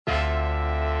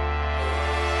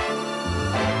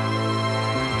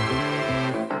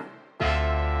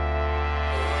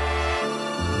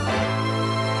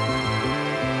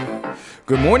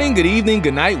Good morning, good evening,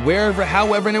 good night, wherever,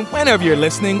 however, and whenever you're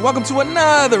listening. Welcome to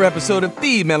another episode of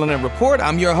The Melanin Report.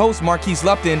 I'm your host, Marquise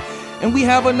Lupton, and we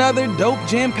have another dope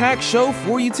jam-packed show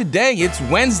for you today. It's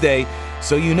Wednesday,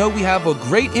 so you know we have a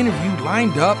great interview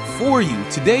lined up for you.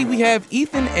 Today we have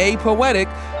Ethan A. Poetic,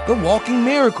 the Walking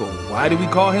Miracle. Why do we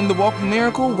call him the Walking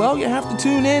Miracle? Well, you have to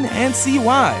tune in and see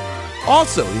why.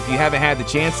 Also, if you haven't had the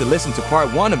chance to listen to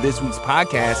part one of this week's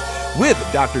podcast with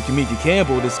Dr. Kamika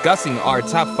Campbell discussing our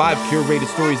top 5 curated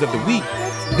stories of the week,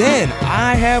 then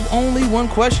I have only one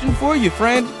question for you,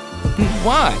 friend.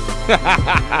 Why?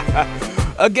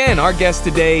 Again, our guest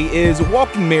today is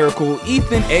Walking Miracle,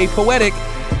 Ethan A. Poetic.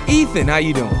 Ethan, how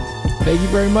you doing? Thank you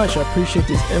very much. I appreciate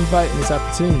this invite and this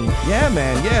opportunity. Yeah,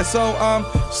 man. Yeah. So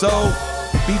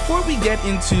before we get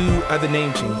into the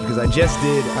name change, because I just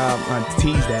did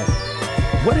tease that,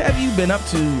 what have you been up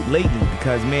to lately?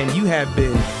 Because, man, you have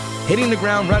been hitting the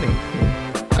ground running.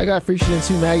 I got featured in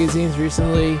 2 magazines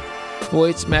recently.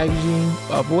 Voyage magazine,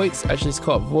 actually it's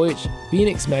called Voyage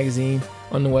Phoenix magazine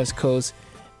on the West Coast,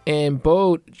 and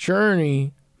Bold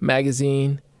Journey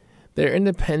magazine. They're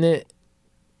independent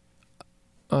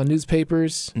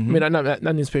newspapers. Mm-hmm. I mean,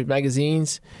 not newspaper,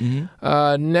 magazines.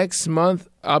 Mm-hmm. Next month,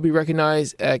 I'll be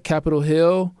recognized at Capitol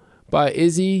Hill by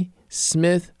Izzy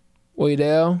Smith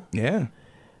Waddell. Yeah.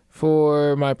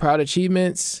 For my proud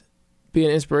achievements, being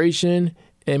an inspiration,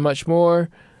 and much more.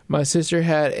 My sister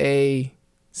had a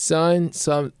son,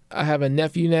 so I have a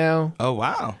nephew now. Oh,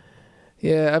 wow.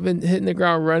 Yeah, I've been hitting the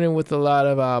ground running with a lot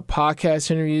of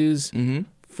podcast interviews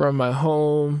from my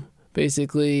home.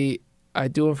 Basically, I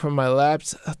do them from my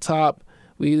laptop.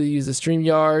 We either use the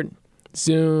StreamYard,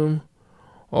 Zoom,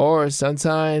 or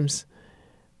sometimes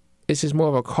it's just more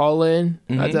of a call-in.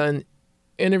 Mm-hmm. I've done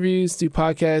interviews through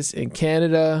podcasts in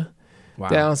Canada,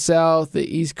 down south, the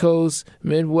East Coast,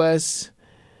 Midwest,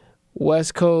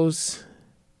 West Coast.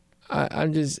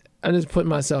 I'm just putting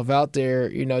myself out there,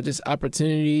 just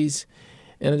opportunities,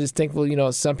 and I'm just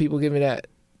thankful, some people give me that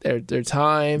their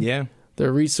time,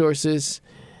 their resources,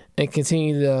 and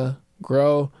continue to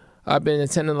grow. I've been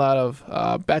attending a lot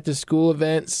of back to school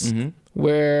events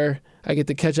where I get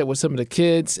to catch up with some of the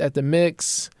kids at the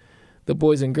Mix, the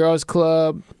Boys and Girls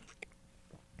Club.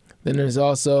 Then there's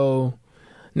also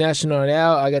National Night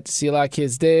Out. I got to see a lot of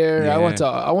kids there. Yeah.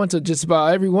 I went to just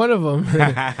about every one of them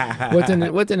within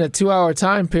a 2-hour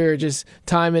time period, just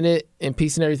timing it and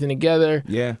piecing everything together.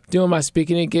 Yeah. Doing my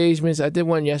speaking engagements. I did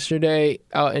one yesterday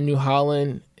out in New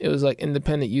Holland. It was like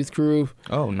independent youth group.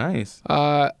 Oh, nice.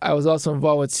 I was also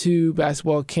involved with 2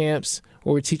 basketball camps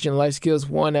where we're teaching life skills.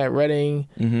 One at Reading,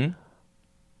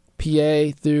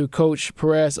 PA, through Coach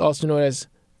Perez, also known as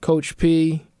Coach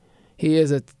P. He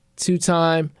is a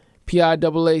 2-time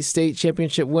PIAA state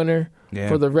championship winner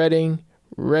for the Reading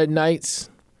Red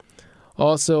Knights.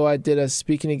 Also, I did a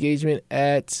speaking engagement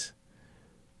it's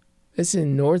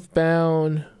in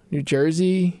Northbound, New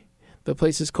Jersey. The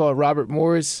place is called Robert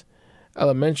Morris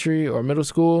Elementary or Middle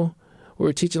School. We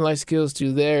were teaching life skills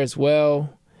through there as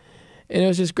well. And it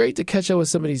was just great to catch up with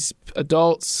some of these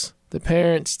adults, the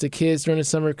parents, the kids during the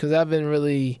summer, because I've been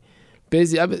really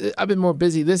busy. I've been more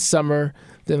busy this summer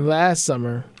than last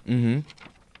summer. Mm-hmm.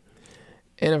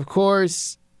 And of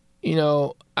course,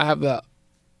 I have the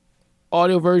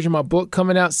audio version of my book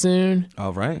coming out soon.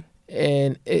 All right.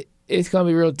 And it's going to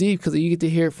be real deep because you get to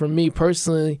hear it from me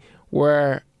personally,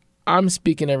 where I'm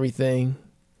speaking everything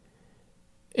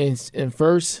in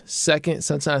first, second,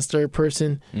 sometimes third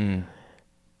person.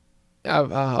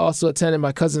 I've also attended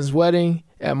my cousin's wedding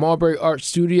at Mulberry Art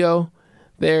Studio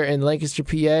there in Lancaster,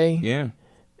 PA. Yeah.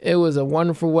 It was a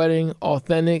wonderful wedding,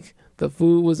 authentic. The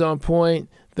food was on point.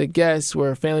 The guests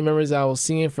were family members I was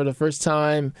seeing for the first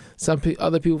time.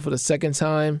 Other people for the second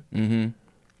time.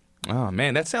 Mm-hmm. Oh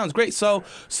man, that sounds great. So,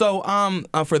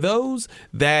 for those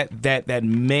that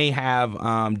may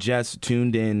have just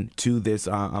tuned in to this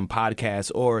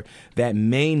podcast, or that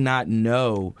may not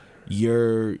know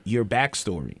your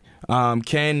backstory,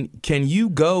 can you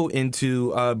go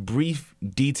into brief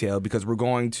detail, because we're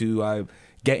going to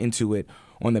get into it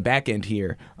on the back end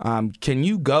here. Can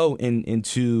you go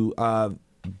into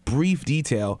brief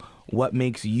detail what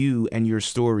makes you and your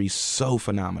story so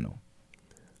phenomenal?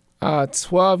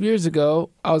 12 years ago,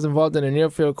 I was involved in a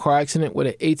near-fatal car accident with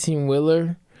an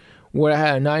 18-wheeler where I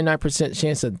had a 99%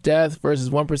 chance of death versus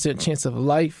 1% chance of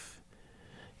life.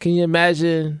 Can you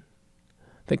imagine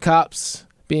the cops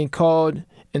being called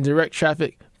in direct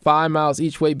traffic 5 miles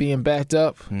each way being backed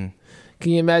up? Can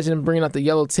you imagine them bringing out the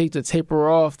yellow tape to taper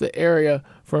off the area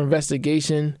for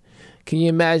investigation? Can you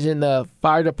imagine the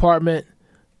fire department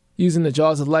using the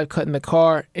jaws of life, cutting the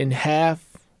car in half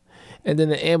And then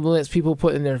the ambulance people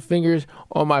putting their fingers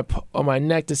on my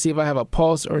neck to see if I have a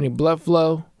pulse or any blood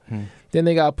flow. Then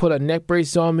they got to put a neck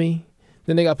brace on me.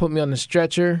 Then they got to put me on the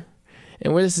stretcher.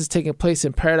 And where this is taking place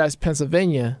in Paradise,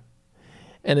 Pennsylvania,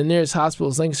 and the nearest hospital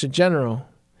is Lancaster General.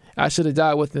 I should have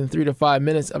died within 3 to 5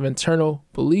 minutes of internal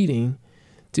bleeding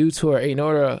due to an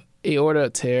aorta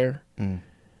tear.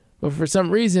 But for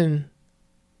some reason,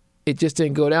 it just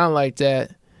didn't go down like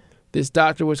that. This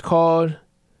doctor was called.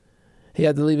 He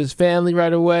had to leave his family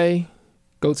right away,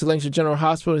 go to Lancaster General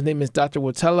Hospital. His name is Dr.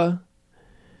 Watella.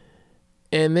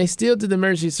 And they still did the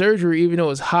emergency surgery, even though it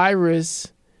was high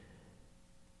risk,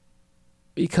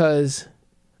 because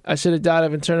I should have died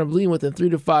of internal bleeding within 3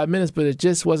 to 5 minutes, but it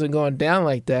just wasn't going down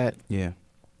like that. Yeah.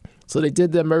 So they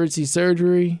did the emergency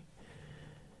surgery,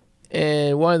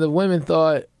 and one of the women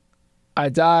thought I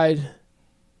died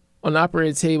on the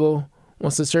operating table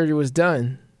once the surgery was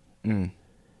done.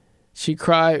 She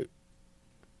cried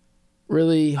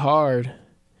really hard,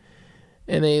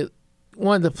 and they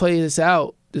wanted to play this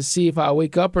out to see if I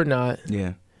wake up or not.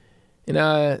 Yeah.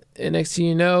 And next thing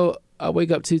you know, I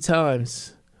wake up 2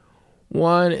 times.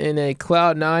 One in a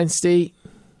cloud 9 state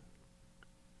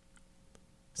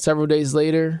several days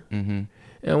later, and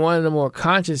one in a more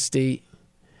conscious state.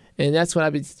 And that's when I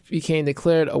became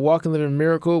declared a walking living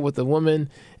miracle, with a woman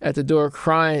at the door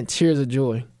crying tears of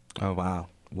joy. Oh, wow.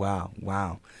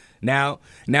 Wow. Now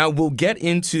we'll get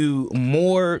into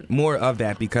more of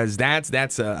that, because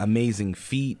that's an amazing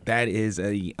feat. That is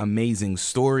an amazing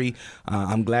story.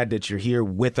 I'm glad that you're here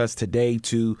with us today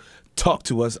to talk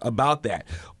to us about that.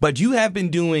 But you have been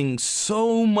doing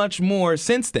so much more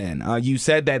since then. You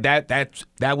said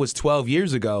that was 12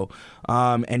 years ago,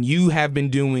 and you have been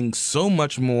doing so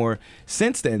much more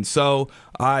since then. So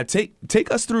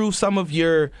take us through some of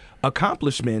your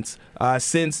accomplishments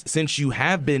since you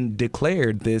have been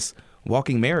declared this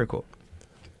walking miracle.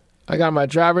 I got my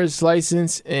driver's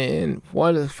license, and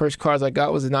one of the first cars I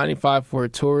got was a 95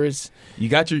 Ford Taurus. You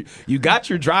got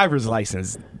your driver's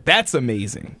license. That's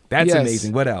amazing. That's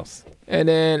amazing. What else? And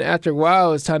then after a while,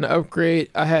 it was time to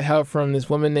upgrade. I had help from this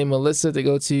woman named Melissa to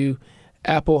go to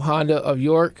Apple Honda of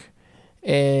York.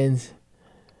 And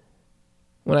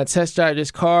when I test drive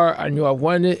this car, I knew I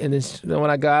wanted it. And then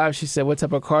when I got out, she said, "What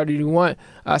type of car do you want?"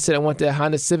 I said, "I want that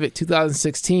Honda Civic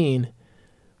 2016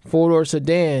 4-door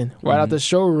sedan right out the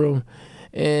showroom."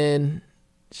 And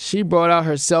she brought out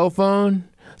her cell phone,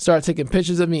 started taking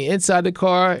pictures of me inside the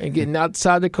car and getting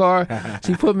outside the car.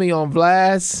 She put me on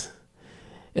blast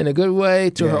in a good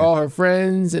way to all her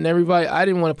friends and everybody. I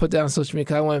didn't want to put that on social media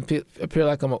because I want to appear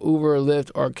like I'm an Uber or Lyft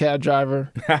or a cab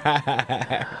driver.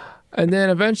 And then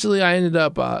eventually I ended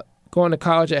up going to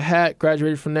college at Hatt,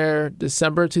 graduated from there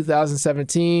December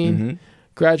 2017,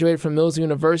 graduated from Mills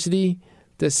University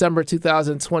December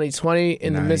 2020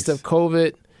 in the midst of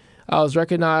COVID. I was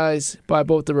recognized by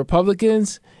both the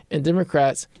Republicans and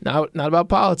Democrats, not about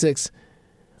politics,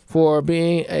 for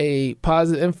being a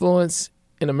positive influence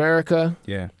in America.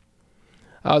 Yeah.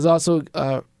 I was also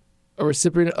a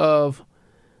recipient of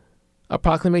a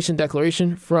proclamation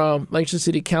declaration from Lancaster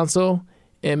City Council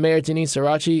and Mayor Janine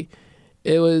Sirachi.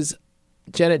 It was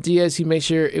Janet Diaz who made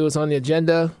sure it was on the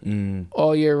agenda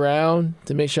all year round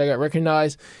to make sure I got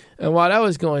recognized. And while that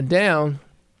was going down,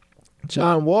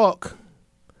 John Walk,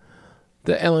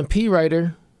 the LNP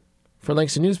writer for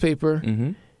Lancaster Newspaper,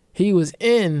 he was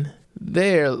in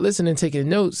there listening, taking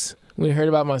notes when he heard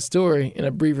about my story in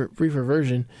a briefer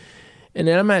version. And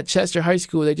then I'm at Chester High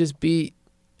School. They just beat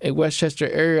a Westchester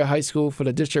area high school for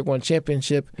the District 1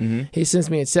 championship. He sends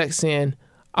me a text saying,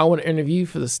 "I want to interview you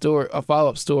for the story, a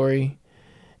follow-up story."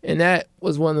 And that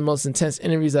was one of the most intense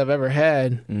interviews I've ever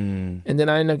had. And then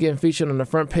I ended up getting featured on the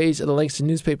front page of the Lancaster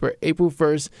Newspaper April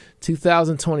 1st,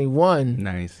 2021.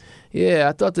 Nice. Yeah,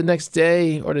 I thought the next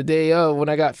day or the day of when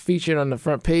I got featured on the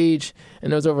front page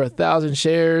and there was over 1,000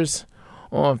 shares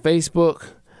on Facebook,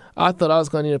 I thought I was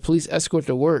going to need a police escort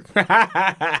to work.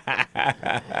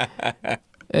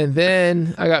 And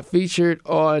then I got featured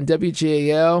on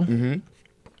WGAL,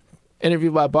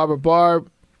 interviewed by Barbara Barb.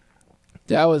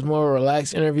 That was more a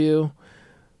relaxed interview.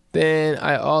 Then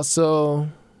I also,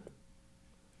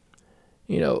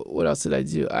 what else did I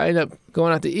do? I ended up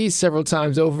going out to eat several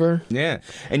times over. Yeah.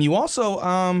 And you also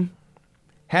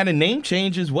had a name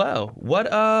change as well.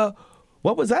 What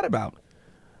was that about?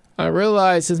 I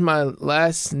realized since my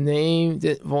last name,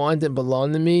 Vaughn, didn't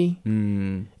belong to me.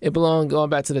 It belonged going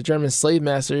back to the German slave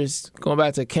masters, going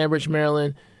back to Cambridge,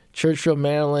 Maryland, Churchill,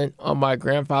 Maryland, on my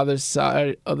grandfather's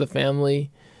side of the family.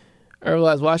 I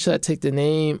realized, why should I take the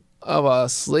name of a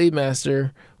slave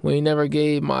master when he never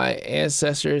gave my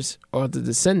ancestors or the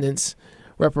descendants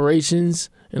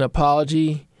reparations, an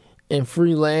apology, and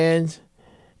free land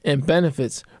and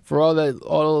benefits for all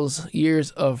those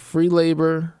years of free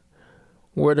labor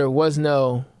where there was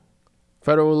no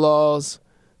federal laws,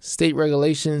 state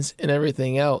regulations, and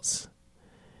everything else.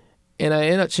 And I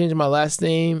ended up changing my last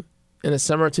name in the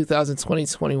summer of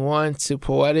 2021 to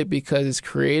Poetic because it's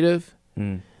creative,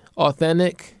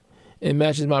 authentic, it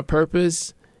matches my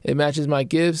purpose, it matches my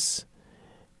gifts,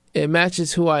 it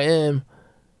matches who I am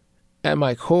at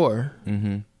my core.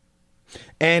 Mm-hmm.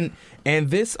 And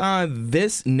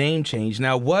this name change.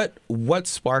 Now, what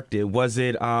sparked it? Was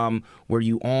it were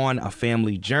you on a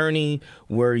family journey?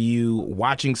 Were you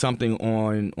watching something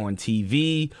on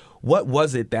TV? What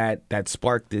was it that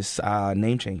sparked this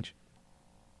name change?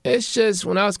 It's just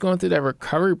when I was going through that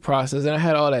recovery process and I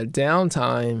had all that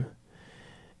downtime,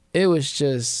 it was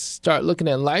just start looking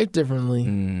at life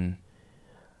differently.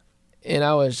 And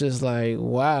I was just like,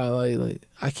 wow, like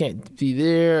I can't be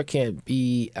there. I can't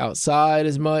be outside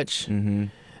as much.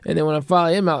 And then when I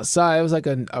finally am outside, it was like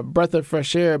a breath of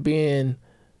fresh air being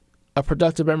a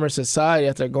productive member of society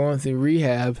after going through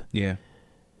rehab. Yeah.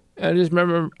 And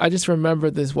I just remember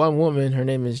this one woman, her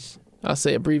name is, I'll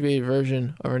say abbreviated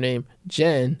version of her name,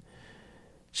 Jen.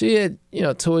 She had,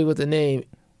 toyed with the name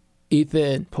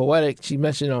Ethan Poetic. She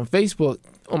mentioned it on Facebook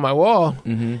on my wall.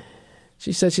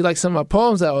 She said she liked some of my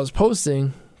poems that I was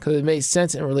posting because it made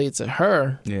sense and related to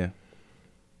her. Yeah.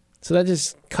 So that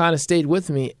just kind of stayed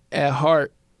with me at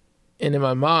heart and in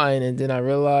my mind. And then I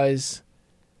realized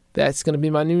that's going to be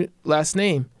my new last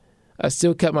name. I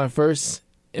still kept my first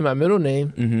and my middle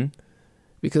name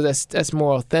because that's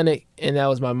more authentic, and that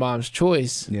was my mom's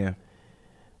choice. Yeah.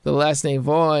 The last name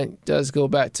Vaughn does go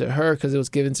back to her because it was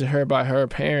given to her by her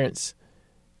parents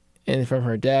and from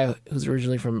her dad, who's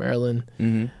originally from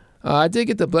Maryland. I did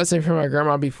get the blessing from my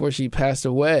grandma before she passed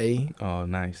away. Oh,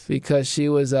 nice. Because she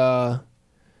was the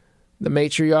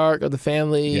matriarch of the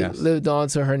family, lived on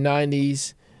to her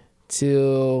 90s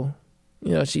till,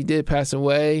 she did pass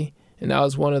away. And I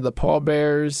was one of the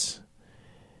pallbearers.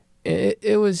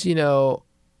 It was,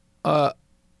 a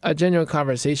genuine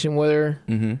conversation with her.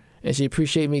 And she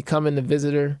appreciated me coming to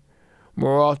visit her.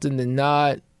 More often than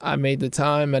not, I made the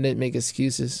time. I didn't make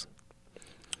excuses.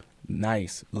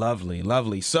 Nice.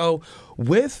 Lovely. So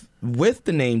with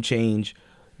the name change,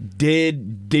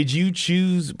 did you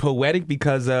choose Poetic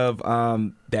because of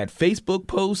that Facebook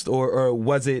post, or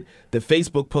was it the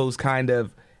Facebook post kind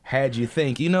of had you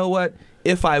think, you know what,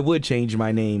 if I would change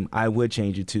my name, I would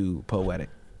change it to Poetic?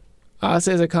 I'd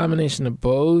say it's a combination of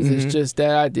both. It's just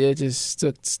that idea just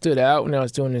stood out when I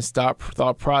was doing this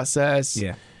thought process.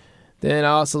 Yeah. Then I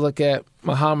also look at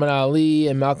Muhammad Ali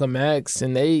and Malcolm X,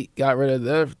 and they got rid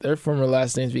of their former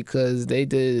last names because they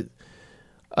did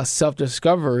a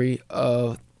self-discovery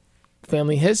of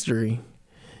family history.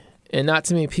 And not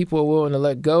too many people are willing to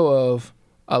let go of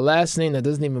a last name that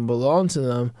doesn't even belong to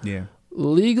them,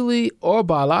 legally or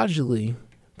biologically.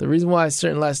 The reason why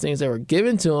certain last names that were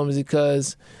given to them is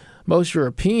because most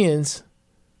Europeans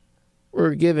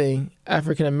were giving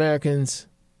African Americans,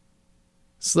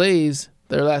 slaves,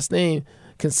 their last name,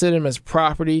 consider them as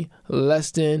property,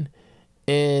 less than,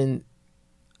 and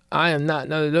I am not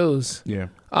none of those. Yeah.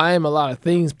 I am a lot of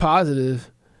things positive,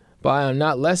 but I am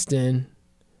not less than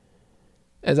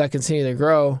as I continue to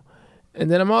grow.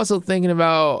 And then I'm also thinking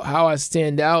about how I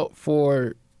stand out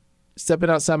for stepping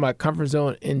outside my comfort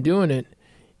zone and doing it,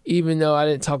 even though I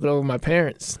didn't talk it over with my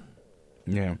parents.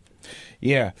 Yeah.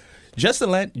 Yeah. Just to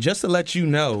let you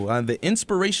know, the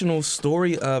inspirational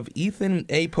story of Ethan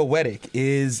A. Poetic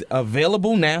is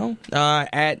available now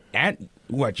at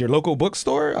what, your local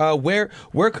bookstore?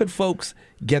 Where could folks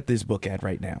get this book at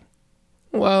right now?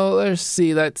 Well, let's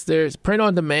see. There's print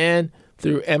on demand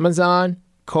through Amazon,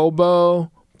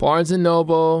 Kobo, Barnes &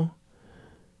 Noble,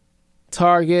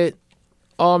 Target,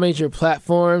 all major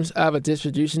platforms. I have a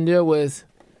distribution deal with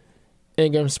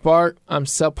Ingram Spark. I'm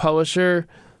self-publisher.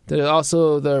 There's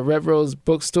also the Red Rose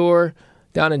Bookstore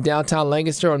down in downtown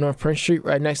Lancaster on North Prince Street,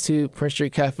 right next to Prince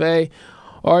Street Cafe.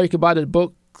 Or you can buy the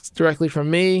book directly from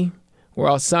me, where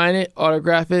I'll sign it,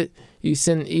 autograph it. You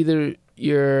send either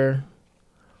your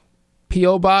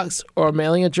P.O. box or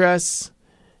mailing address,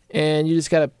 and you just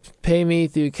got to pay me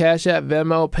through Cash App,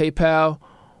 Venmo, PayPal,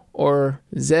 or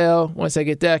Zelle. Once I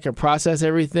get that, I can process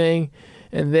everything.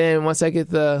 And then once I get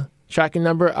the tracking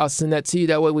number, I'll send that to you.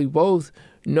 That way we both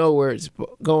know where it's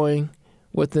going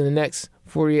within the next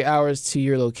 48 hours to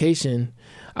your location.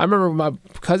 I remember my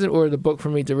cousin ordered the book for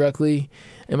me directly,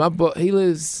 and my book, he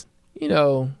lives,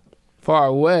 far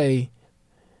away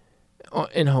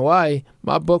in Hawaii.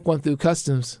 My book went through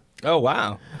customs. Oh,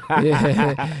 wow.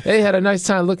 Yeah, they had a nice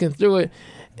time looking through it.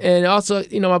 And also,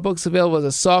 my book's available as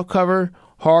a soft cover,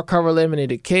 hardcover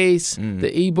laminated case,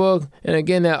 the ebook, and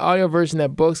again, that audio version,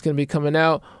 that book's going to be coming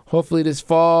out hopefully this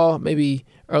fall, maybe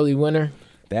early winter.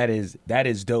 That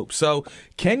is dope. So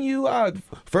can you,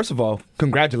 first of all,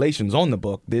 congratulations on the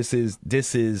book. This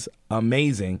is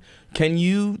amazing. Can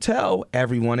you tell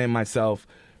everyone and myself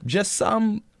just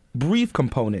some brief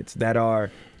components that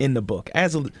are in the book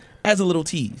as a little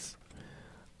tease?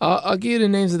 I'll give you the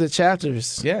names of the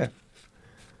chapters. Yeah.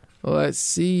 Let's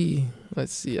see. I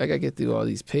gotta get through all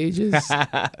these pages.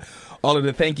 All of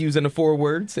the thank yous and the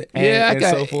forewords and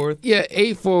so forth. Yeah,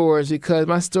 8 forewords because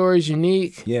my story's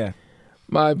unique. Yeah.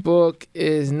 My book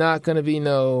is not gonna be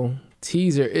no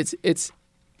teaser. It's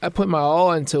I put my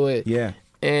all into it. Yeah.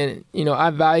 And I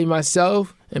value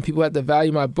myself, and people have to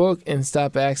value my book and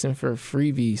stop asking for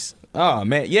freebies. Oh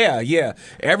man, yeah.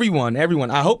 Everyone.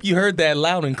 I hope you heard that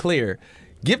loud and clear.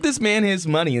 Give this man his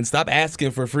money and stop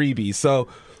asking for freebies. So,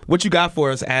 what you got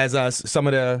for us as some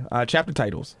of the chapter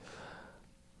titles?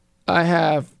 I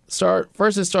have to start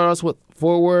us with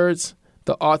forewords,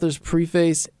 the author's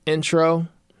preface, intro.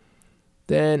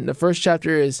 Then the first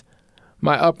chapter is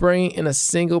my upbringing in a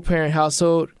single-parent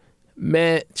household.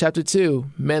 Chapter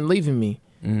 2, men leaving me.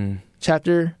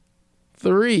 Chapter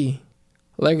 3,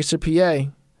 Lancaster, PA.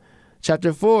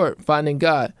 Chapter 4, finding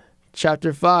God.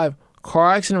 Chapter 5,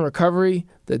 car accident recovery,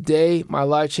 the day my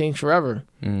life changed forever.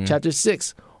 Chapter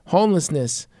 6,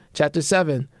 homelessness. Chapter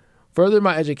 7, further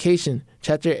my education.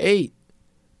 Chapter 8,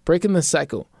 breaking the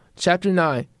cycle. Chapter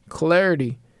 9,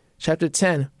 clarity. Chapter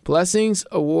 10, blessings,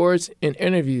 awards, and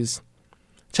interviews.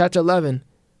 Chapter 11,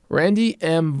 Randy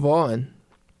M. Vaughn.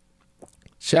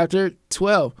 Chapter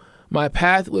 12, my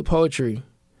path with poetry.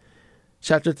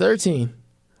 Chapter 13,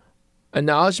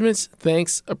 acknowledgments,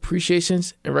 thanks,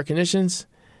 appreciations, and recognitions.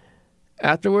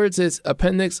 Afterwards, it's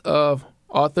appendix of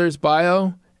author's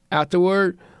bio.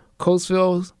 Afterward,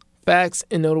 Coatesville facts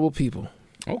and notable people.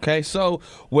 Okay, so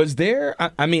was there,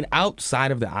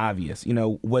 outside of the obvious,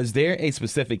 was there a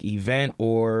specific event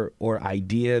or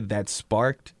idea that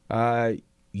sparked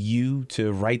you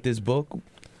to write this book?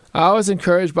 I was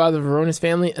encouraged by the Veronis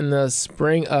family in the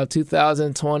spring of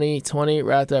 2020,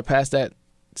 right after I passed that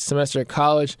semester at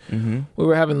college. We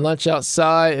were having lunch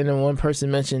outside, and then one person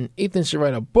mentioned, Ethan should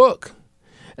write a book.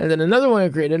 And then another one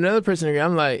agreed, another person agreed.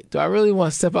 I'm like, do I really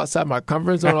want to step outside my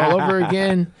comfort zone all over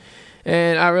again?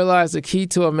 And I realized the key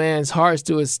to a man's heart is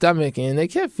to his stomach, and they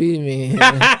kept feeding me.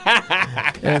 And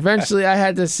eventually I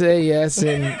had to say yes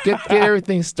and get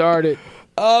everything started.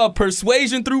 Oh,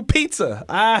 persuasion through pizza.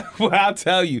 I'll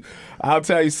tell you.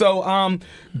 So,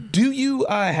 do you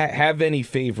have any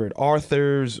favorite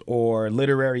authors or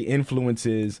literary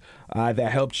influences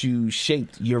that helped you shape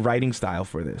your writing style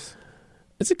for this?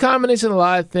 It's a combination of a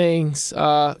lot of things.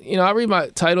 I read my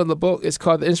title of the book. It's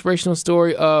called The Inspirational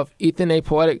Story of Ethan A.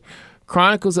 Poetic,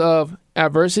 Chronicles of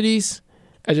Adversities,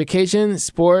 Education,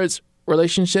 Sports,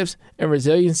 Relationships, and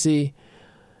Resiliency.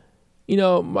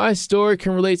 My story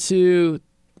can relate to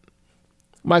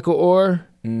Michael Orr,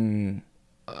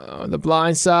 The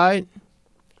Blind Side.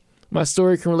 My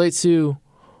story can relate to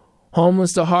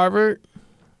Homeless to Harvard.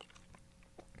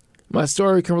 My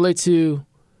story can relate to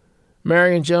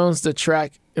Marion Jones, the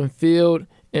track and field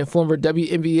and former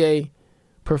WNBA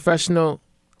professional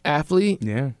athlete.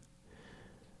 Yeah.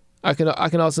 I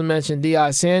can also mention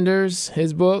D.I. Sanders,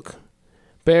 his book,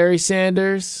 Barry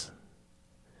Sanders,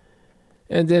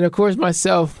 and then of course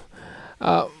myself.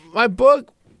 My book,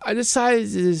 I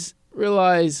decided to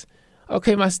realize,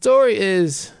 okay, my story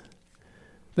is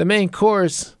the main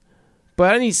course,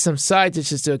 but I need some side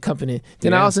dishes to accompany it.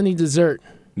 Then I also need dessert.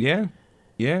 Yeah.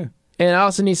 And I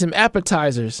also need some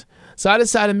appetizers. So I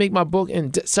decided to make my book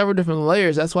in several different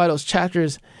layers. That's why those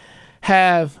chapters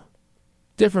have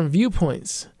different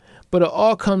viewpoints. But it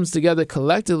all comes together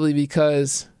collectively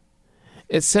because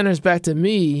it centers back to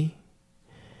me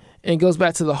and goes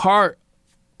back to the heart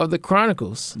of the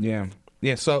Chronicles. Yeah.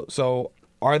 So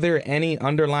are there any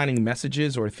underlining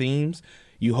messages or themes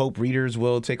you hope readers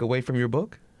will take away from your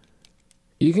book?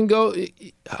 You can go,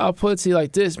 I'll put it to you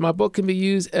like this. My book can be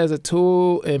used as a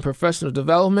tool in professional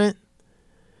development.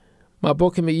 My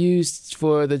book can be used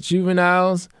for the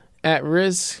juveniles at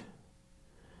risk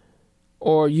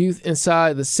or youth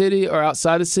inside the city or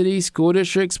outside the city, school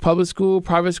districts, public school,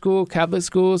 private school, Catholic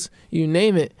schools, you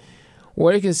name it,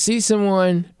 where they can see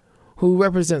someone who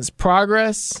represents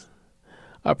progress,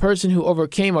 a person who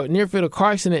overcame a near-fatal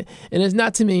car accident, and there's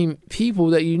not too many people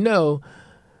that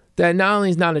that not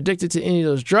only is not addicted to any of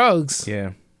those drugs,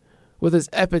 with this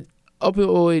opioid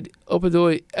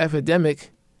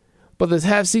epidemic, but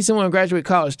to see someone graduate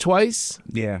college twice.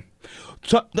 Yeah.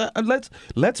 So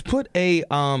let's put a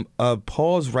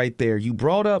pause right there. You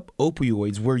brought up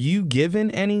opioids. Were you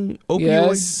given any opioids?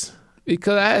 Yes,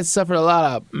 because I had suffered a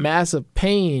lot of massive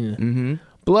pain,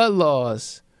 blood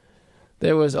loss.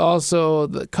 There was also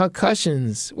the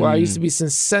concussions where I used to be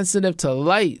sensitive to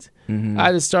light. I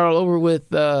had to start all over with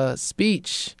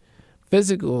speech,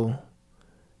 physical,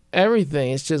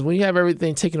 everything. It's just when you have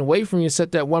everything taken away from you,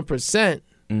 except that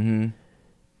 1%,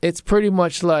 it's pretty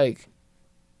much like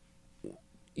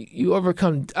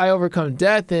I overcome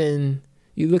death, and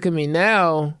you look at me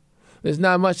now, there's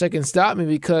not much that can stop me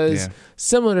because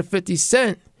similar to 50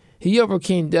 Cent, he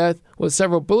overcame death with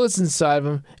several bullets inside of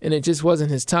him, and it just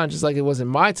wasn't his time, just like it wasn't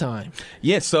my time.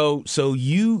 Yeah, so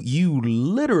you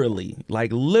literally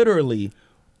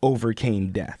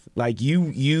overcame death. Like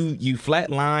you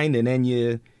flatlined and then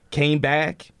you came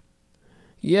back.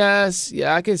 Yes,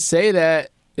 yeah, I could say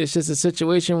that. It's just a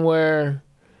situation where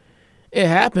it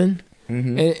happened,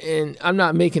 and I'm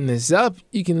not making this up.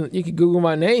 You can Google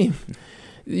my name.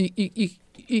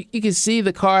 You can see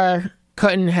the car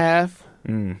cut in half.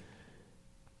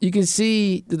 You can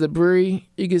see the debris.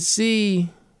 You can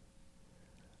see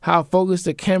how focused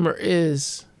the camera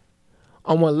is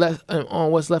on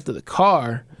what's left of the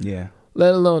car. Yeah.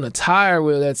 Let alone a tire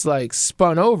wheel that's like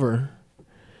spun over.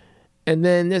 And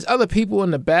then there's other people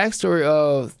in the backstory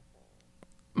of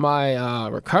my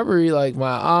recovery, like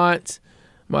my aunt,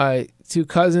 my 2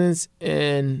 cousins,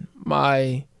 and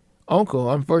my uncle.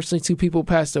 Unfortunately, 2 people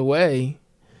passed away.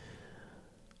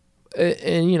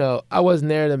 And, you know, I wasn't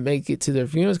there to make it to their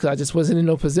funerals because I just wasn't in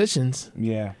no positions.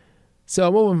 Yeah. So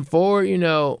moving forward, you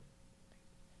know,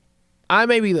 I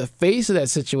may be the face of that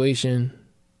situation,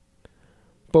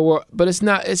 but it's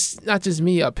not just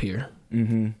me up here.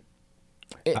 And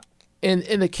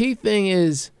the key thing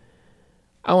is,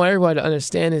 I want everybody to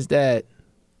understand is that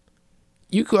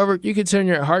you could turn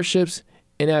your hardships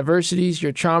and adversities,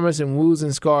 your traumas and wounds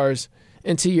and scars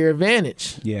into your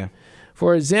advantage. Yeah.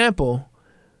 For example,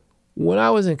 when I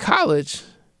was in college,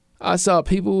 I saw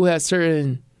people who had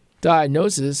certain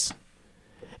diagnoses,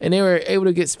 and they were able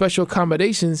to get special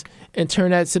accommodations and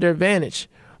turn that to their advantage,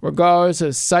 regardless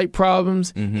of sight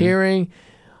problems, hearing,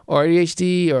 or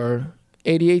ADHD, or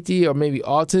ADHD, or maybe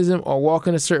autism, or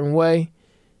walking a certain way.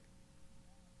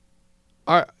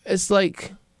 It's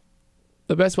like,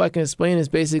 the best way I can explain is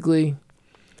basically,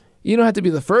 you don't have to be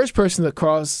the first person to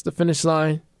cross the finish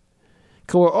line,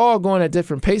 because we're all going at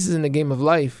different paces in the game of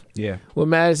life. Yeah. What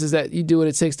matters is that you do what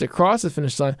it takes to cross the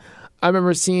finish line. I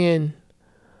remember seeing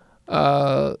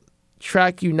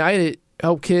Track United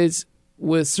help kids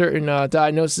with certain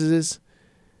diagnoses.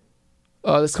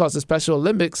 This calls the Special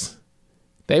Olympics.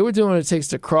 They were doing what it takes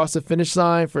to cross the finish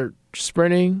line for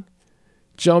sprinting,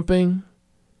 jumping,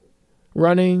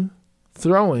 running,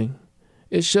 throwing.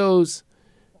 It shows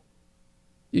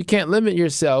you can't limit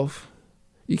yourself.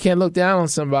 You can't look down on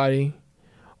somebody.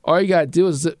 All you got to do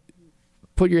is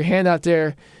put your hand out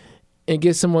there and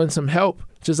give someone some help,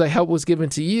 just like help was given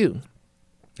to you.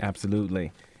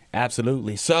 Absolutely.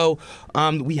 Absolutely. So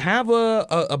we have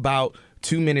about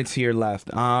 2 minutes here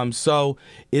left. So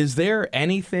is there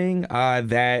anything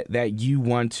that you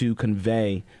want to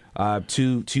convey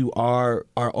to our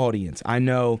audience? I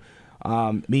know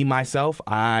me, myself,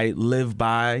 I live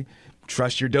by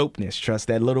trust your dopeness. Trust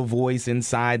that little voice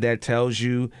inside that tells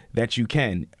you that you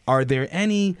can. Are there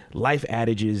any life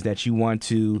adages that you want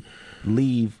to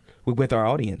leave with our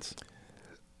audience?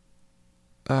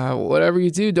 Whatever you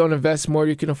do, don't invest more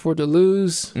you can afford to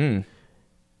lose. Learn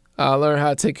how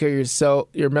to take care of yourself,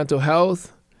 your mental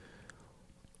health.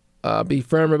 Be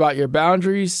firm about your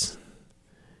boundaries.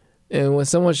 And when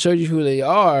someone shows you who they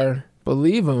are,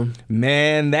 believe them.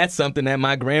 Man, that's something that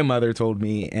my grandmother told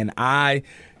me, and I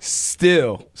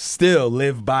still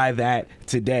live by that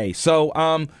today.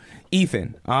 So,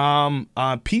 Ethan,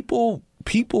 people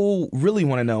really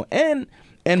want to know, and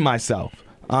myself,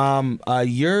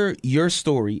 your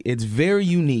story. It's very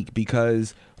unique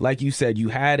because, like you said, you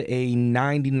had a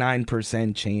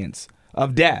 99% chance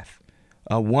of death,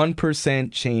 a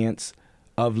 1% chance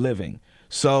of living.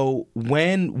 So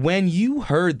when you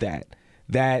heard that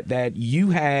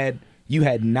you had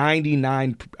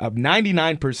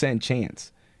 99%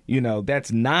 chance. You know,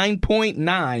 that's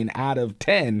 9.9 out of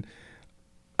 10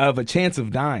 of a chance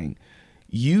of dying.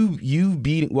 You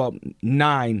beat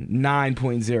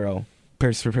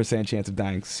 9.0% chance of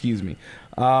dying. Excuse me.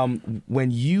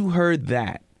 When you heard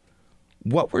that,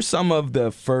 what were some of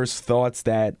the first thoughts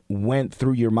that went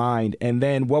through your mind, and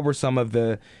then what were some of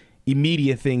the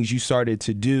immediate things you started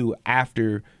to do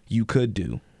after you could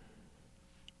do?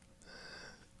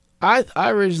 I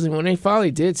originally, when they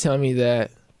finally did tell me that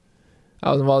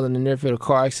I was involved in a near-fatal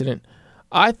car accident,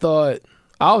 I thought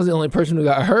I was the only person who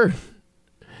got hurt.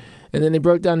 And then they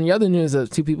broke down the other news of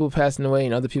 2 people passing away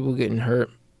and other people getting hurt.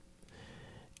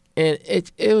 And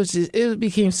it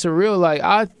became surreal. Like,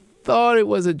 I thought it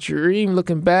was a dream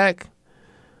looking back,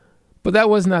 but that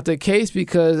was not the case,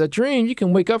 because a dream, you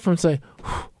can wake up from and say,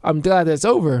 I'm glad that's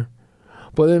over.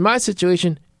 But in my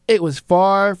situation, it was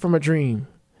far from a dream.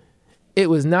 It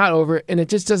was not over, and it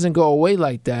just doesn't go away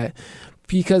like that.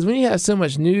 Because when you have so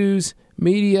much news,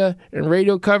 media, and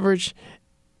radio coverage,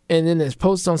 and then it's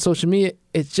posted on social media,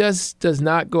 it just does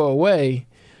not go away.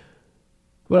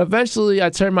 But eventually, I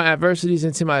turned my adversities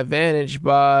into my advantage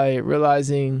by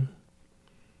realizing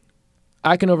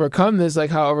I can overcome this, like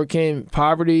how I overcame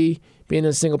poverty, being in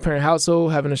a single-parent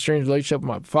household, having a strange relationship with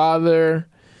my father,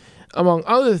 among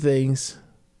other things.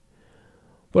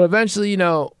 But eventually,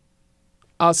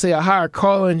 I'll say a higher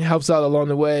calling helps out along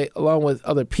the way, along with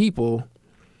other people,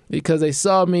 because they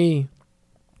saw me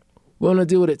willing to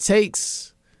do what it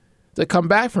takes to come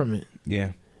back from it.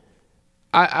 Yeah.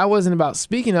 I wasn't about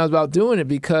speaking, I was about doing it,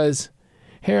 because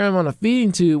here I'm on a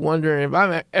feeding tube wondering if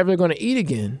I'm ever going to eat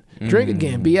again, drink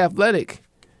again, be athletic.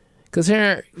 Because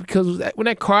when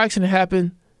that car accident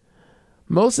happened,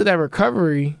 most of that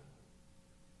recovery,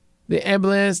 the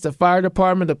ambulance, the fire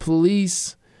department, the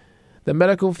police, the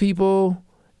medical people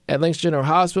at Lancaster General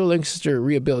Hospital, Lancaster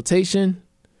Rehabilitation,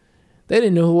 they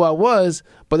didn't know who I was,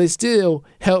 but they still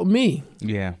helped me.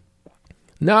 Yeah.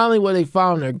 Not only were they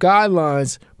following their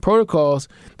guidelines, protocols,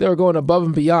 they were going above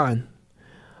and beyond.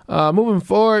 Moving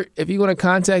forward, if you want to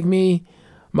contact me,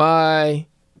 my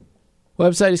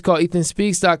website is called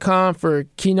ethanspeaks.com for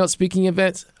keynote speaking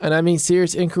events, and I mean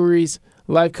serious inquiries,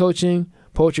 life coaching,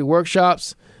 poetry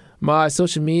workshops. My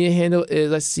social media handle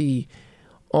is,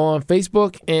 on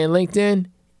Facebook and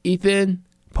LinkedIn, Ethan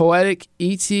Poetic,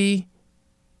 ETHANPOETIC.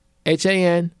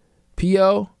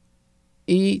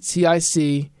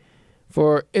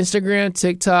 For Instagram,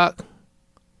 TikTok,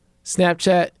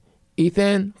 Snapchat,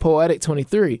 Ethan Poetic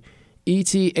 23,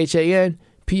 ETHANPOETIC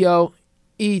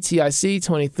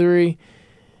 23.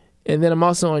 And then I'm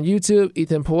also on YouTube,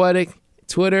 Ethan Poetic,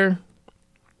 Twitter,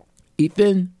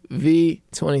 Ethan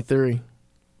V23.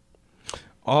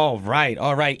 All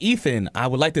right. Ethan, I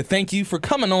would like to thank you for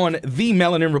coming on The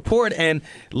Melanin Report and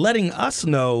letting us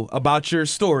know about your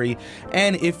story.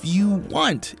 And if you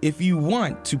want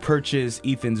to purchase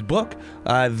Ethan's book,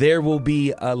 there will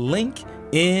be a link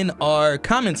in our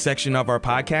comment section of our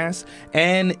podcast,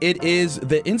 and it is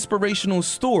The Inspirational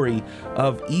Story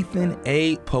of Ethan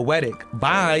A. Poetic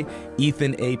by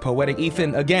Ethan A. Poetic.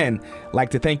 Ethan, again, like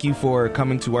to thank you for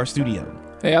coming to our studio.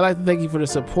 Hey, I'd like to thank you for the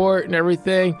support and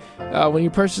everything. When you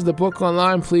purchase the book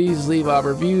online, please leave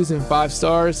reviews and 5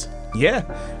 stars. Yeah,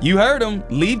 you heard them.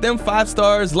 Leave them 5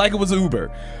 stars like it was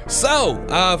Uber.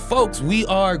 So, folks, we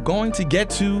are going to get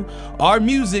to our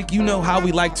music. You know how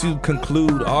we like to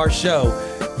conclude our show.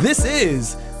 This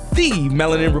is The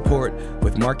Melanin Report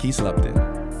with Marquise Lupton.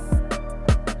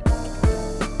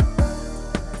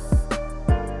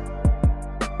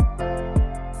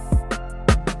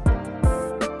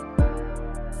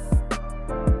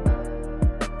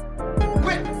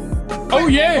 Oh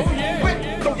yeah!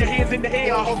 Throw your hands in the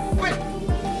air.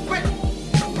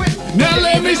 Now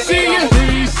let me see you.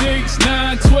 3, 6,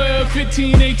 9, 12,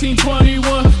 15, 18,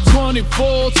 21,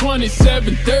 24,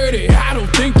 27, 30. I don't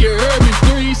think you heard me.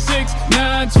 3, 6,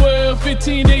 9, 12,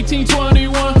 15, 18,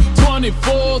 21,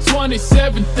 24,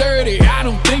 27, 30. I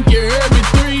don't think you heard me.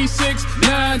 3, 6,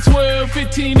 9, 12,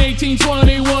 15, 18,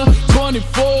 21,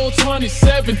 24,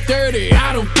 27, 30.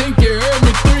 I don't think you heard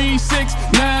me. 3, 6,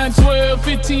 9, 12,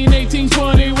 15, 18,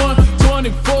 21,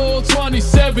 24,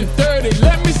 27, 30.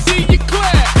 Let me see you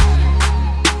clap.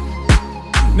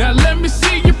 Now let me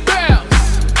see you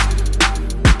bounce.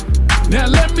 Now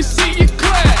let me see you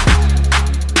clap.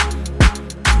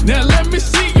 Now let me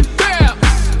see you bounce.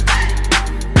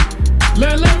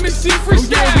 Let me see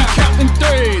freestyle. Oh yeah, we counting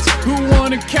threes. Who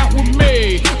wanna count with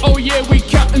me? Oh yeah, we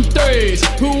counting threes.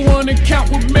 Who wanna count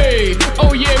with me?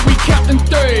 Oh yeah, we counting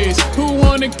threes. Who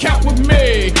wanna count with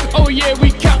me? Oh yeah,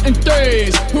 we counting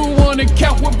threes. Who wanna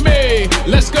count with me?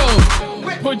 Let's go.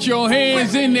 Put your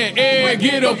hands in the air,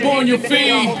 get up on your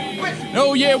feet.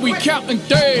 Oh yeah, we counting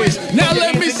threes. Now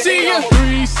let me see you.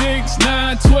 3, 6,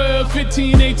 9, 12,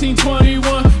 15, 18,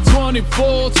 21,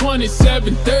 24,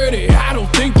 27, 30. I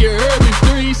don't think you heard me.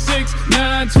 3, 6,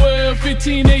 9, 12,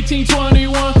 15, 18,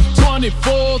 21,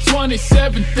 24,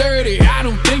 27, 30. I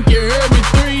don't think you heard me.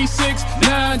 3, 6,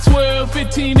 9, 12,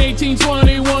 15, 18,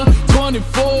 21,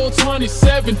 24,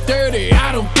 27, 30.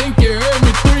 I don't think you heard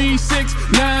me. 3, 6,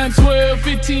 9, 12,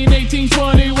 15, 18,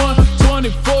 21,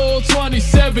 24,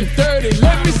 27, 30.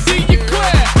 Let me see you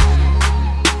clap.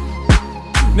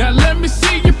 me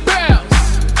see you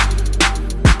bounce.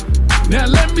 Now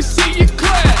let me see you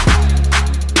clap.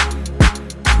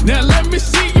 Now let me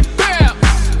see you bounce.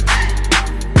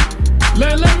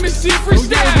 Let me see freestyle. Oh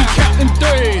yeah, we counting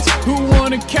threes. Who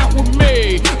wanna count with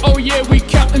me? Oh yeah, we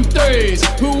counting threes.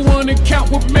 Who wanna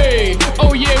count with me?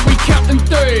 Oh yeah, we counting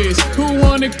threes. Who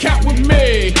wanna count with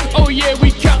me? Oh yeah,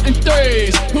 we counting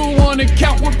threes. Who wanna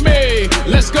count with me?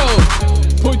 Let's go.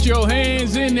 Put your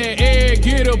hands in the air,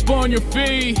 get up on your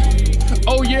feet.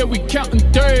 Oh yeah, we counting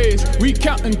threes. We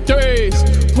counting threes.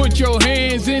 Put your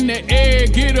hands in the air,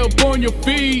 get up on your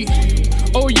feet.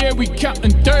 Oh yeah, we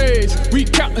counting threes, we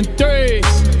counting threes.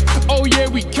 Oh yeah,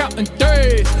 we counting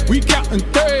threes, we counting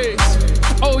threes.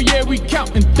 Oh yeah, we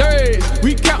counting threes,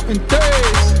 we counting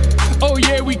threes. Oh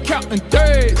yeah, we counting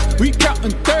threes, we